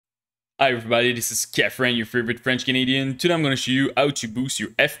Hi everybody, this is Kefren, your favorite French Canadian. Today I'm going to show you how to boost your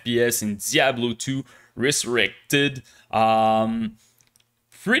FPS in Diablo II Resurrected.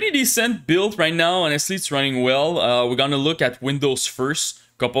 Pretty decent build right now, honestly it's running well. We're going to look at Windows first.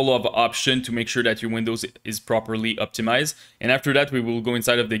 Couple of options to make sure that your Windows is properly optimized. And after that we will go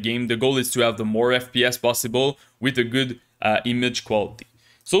inside of the game. The goal is to have the more FPS possible with a good image quality.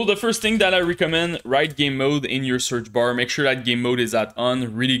 So the first thing that I recommend, write game mode in your search bar. Make sure that game mode is at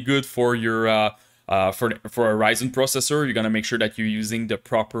on. Really good for your for a Ryzen processor. You're gonna make sure that you're using the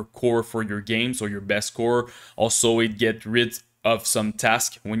proper core for your game, so your best core. Also, it gets rid of some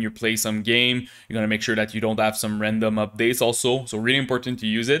tasks when you play some game. You're gonna make sure that you don't have some random updates also. So really important to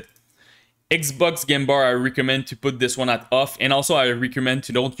use it. Xbox game bar, I recommend to put this one at off, and also I recommend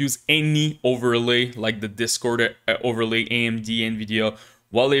to don't use any overlay like the Discord overlay, AMD, NVIDIA.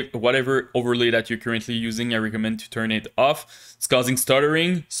 Whatever overlay that you're currently using, I recommend to turn it off. It's causing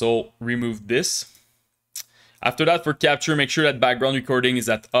stuttering, so remove this. After that, for capture, make sure that background recording is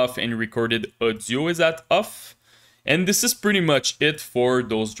at off and recorded audio is at off. And this is pretty much it for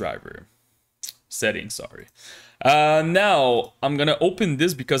those driver settings, sorry. Now, I'm gonna open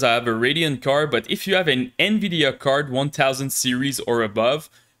this because I have a Radeon card, but if you have an NVIDIA card 1000 series or above,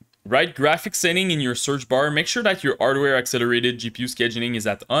 write graphics setting in your search bar. Make sure that your hardware accelerated GPU scheduling is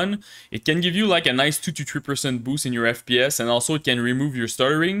at on. It can give you like a nice 2 to 3% boost in your FPS, and also it can remove your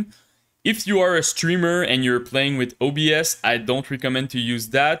stuttering. If you are a streamer and you're playing with OBS, I don't recommend to use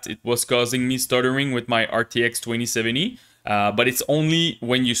that. It was causing me stuttering with my RTX 2070. But it's only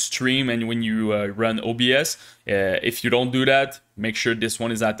when you stream and when you run OBS. If you don't do that, make sure this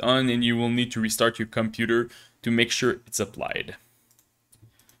one is at on, and you will need to restart your computer to make sure it's applied.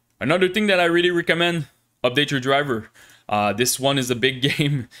 Another thing that I really recommend, update your driver. This one is a big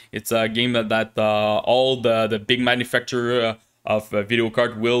game. It's a game that all the big manufacturer of video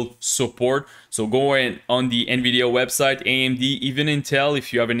card will support. So go on the NVIDIA website, AMD, even Intel,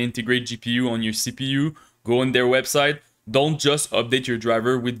 if you have an integrated GPU on your CPU, go on their website. Don't just update your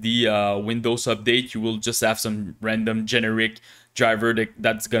driver with the Windows update. You will just have some random generic driver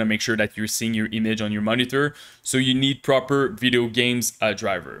that's gonna make sure that you're seeing your image on your monitor. So you need proper video games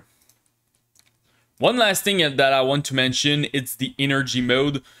driver. One last thing that I want to mention, it's the energy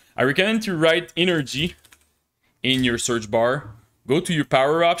mode. I recommend to write energy in your search bar. Go to your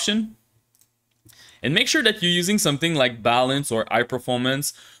power option and make sure that you're using something like balance or high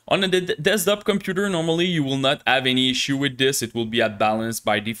performance. On a desktop computer, normally you will not have any issue with this. It will be at balance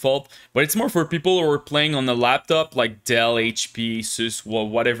by default, but it's more for people who are playing on a laptop like Dell, HP, Asus,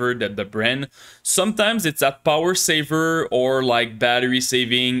 whatever the brand. Sometimes it's at power saver or like battery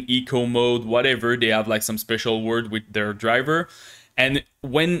saving, eco mode, whatever. They have like some special word with their driver. And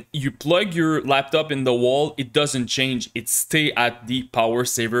when you plug your laptop in the wall, it doesn't change. It stays at the power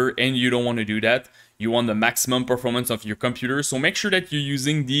saver, and you don't want to do that. You want the maximum performance of your computer. So make sure that you're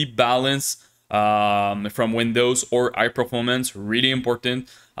using the balance from Windows or high performance, really important.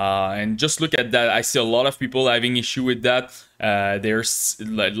 And just look at that. I see a lot of people having issue with that. There's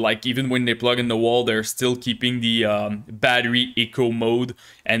like even when they plug in the wall, they're still keeping the battery eco mode,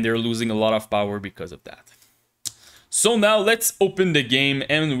 and they're losing a lot of power because of that. So now let's open the game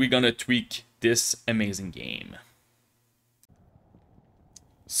and we're gonna tweak this amazing game.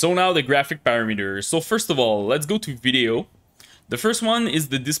 So now the graphic parameters. So first of all, let's go to video. The first one is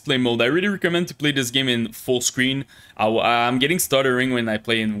the display mode. I really recommend to play this game in full screen. I'm getting stuttering when I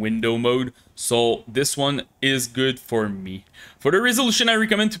play in window mode, so this one is good for me. For the resolution, I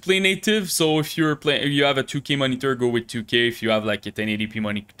recommend to play native. So if you have a 2K monitor, go with 2K. If you have like a 1080p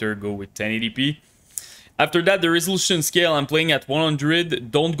monitor, go with 1080p. After that, the resolution scale, I'm playing at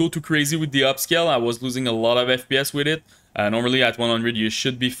 100. Don't go too crazy with the upscale. I was losing a lot of FPS with it. Normally at 100, you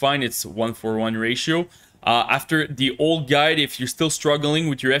should be fine. It's 1:1 ratio. After the old guide, if you're still struggling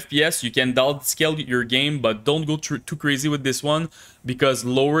with your FPS, you can downscale your game, but don't go too crazy with this one, because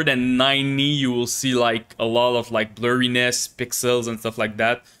lower than 90, you will see like a lot of like blurriness, pixels and stuff like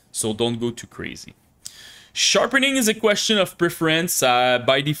that. So don't go too crazy. Sharpening is a question of preference.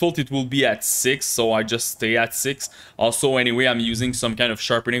 By default, it will be at 6, so I just stay at 6. Also, anyway, I'm using some kind of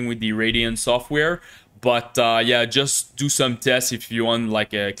sharpening with the Radeon software. But yeah, just do some tests. If you want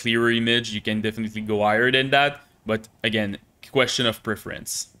like a clearer image, you can definitely go higher than that. But again, question of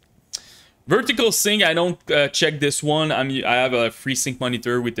preference. Vertical sync, I don't check this one. I have a FreeSync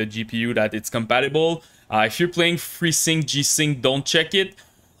monitor with a GPU that it's compatible. If you're playing FreeSync, G-Sync, don't check it.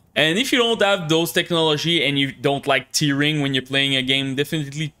 And if you don't have those technology and you don't like tearing when you're playing a game,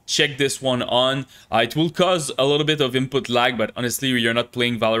 definitely check this one on. It will cause a little bit of input lag, but honestly, you're not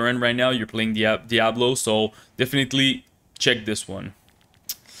playing Valorant right now, you're playing Diablo, so definitely check this one.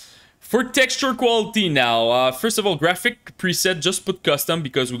 For texture quality now, first of all, graphic preset, just put custom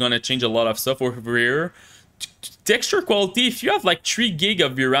because we're gonna change a lot of stuff over here. Texture quality, if you have like 3 gig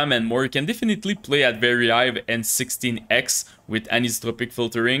of VRAM and more, you can definitely play at very high and 16x with anisotropic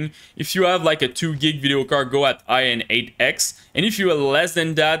filtering. If you have like a 2 gig video card, go at high and 8x. And if you are less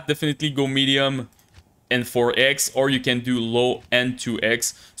than that, definitely go medium and 4x, or you can do low and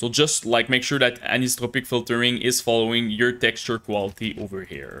 2x. So just like make sure that anisotropic filtering is following your texture quality over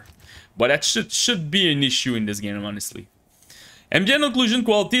here. But that should be an issue in this game, honestly. Ambient occlusion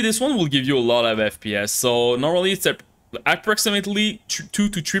quality, this one will give you a lot of FPS. So normally it's approximately 2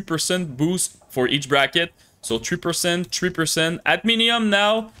 to 3% boost for each bracket. So 3%, 3%. At medium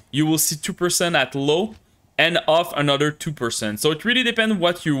now, you will see 2% at low, and off another 2%. So it really depends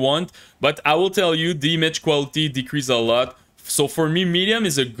what you want, but I will tell you the image quality decrease a lot. So for me, medium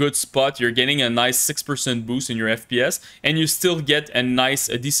is a good spot. You're getting a nice 6% boost in your FPS, and you still get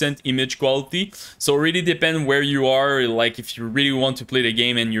a decent image quality. So it really depends where you are. Like if you really want to play the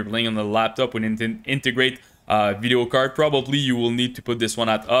game and you're playing on the laptop with an integrate video card, probably you will need to put this one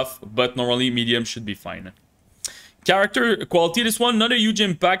at off, but normally medium should be fine. Character quality, this one, not a huge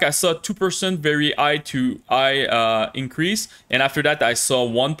impact. I saw 2% very high to high increase, and after that I saw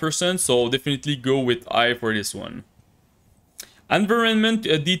 1%, so definitely go with high for this one. Environment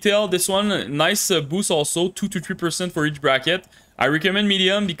detail, this one, nice boost also, 2 to 3% for each bracket. I recommend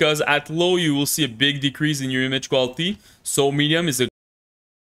medium because at low you will see a big decrease in your image quality, so medium is a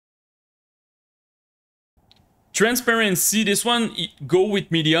transparency. This one, go with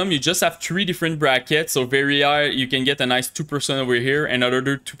medium. You just have 3 different brackets, so very high you can get a nice 2% over here, and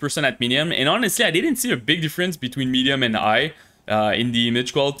another 2% at medium. And honestly, I didn't see a big difference between medium and high in the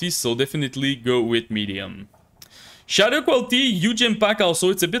image quality, so definitely go with medium. Shadow quality, huge impact also.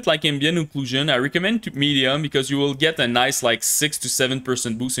 It's a bit like ambient occlusion. I recommend medium because you will get a nice like 6 to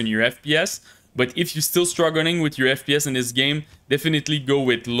 7% boost in your FPS. But if you're still struggling with your FPS in this game, definitely go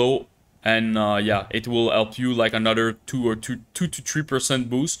with low. And yeah, it will help you like another 2 to 3%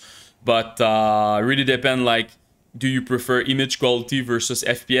 boost. But really depend like, do you prefer image quality versus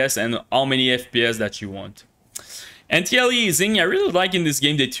FPS and how many FPS that you want. Anti-aliasing, I really like in this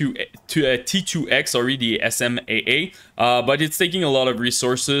game the T2X, or the SMAA, but it's taking a lot of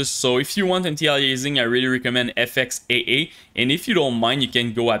resources. So if you want anti-aliasing, I really recommend FXAA. And if you don't mind, you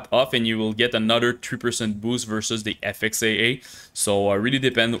can go at off and you will get another 3% boost versus the FXAA. So really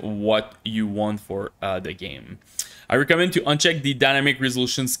depend what you want for the game. I recommend to uncheck the dynamic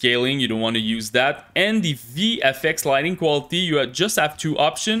resolution scaling. You don't want to use that. And the VFX lighting quality, you just have 2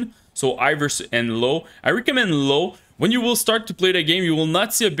 options. So high versus and low. I recommend low. When you will start to play the game, you will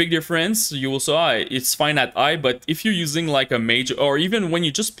not see a big difference. You will say, it's fine at high, but if you're using like a major, or even when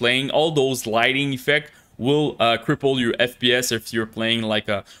you're just playing, all those lighting effect will cripple your FPS if you're playing like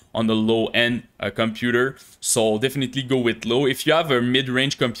on the low end computer. So definitely go with low. If you have a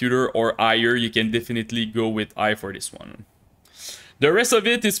mid-range computer or higher, you can definitely go with high for this one. The rest of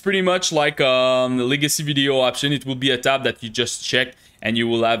it is pretty much like the legacy video option. It will be a tab that you just check, and you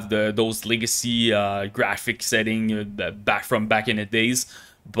will have those legacy graphic setting back in the days.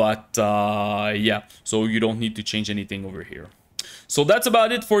 But yeah, so you don't need to change anything over here. So that's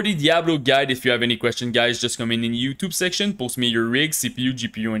about it for the Diablo guide. If you have any question, guys, just comment in the YouTube section. Post me your rig, CPU,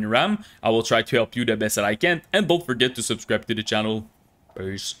 GPU, and RAM. I will try to help you the best that I can. And don't forget to subscribe to the channel.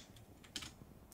 Peace.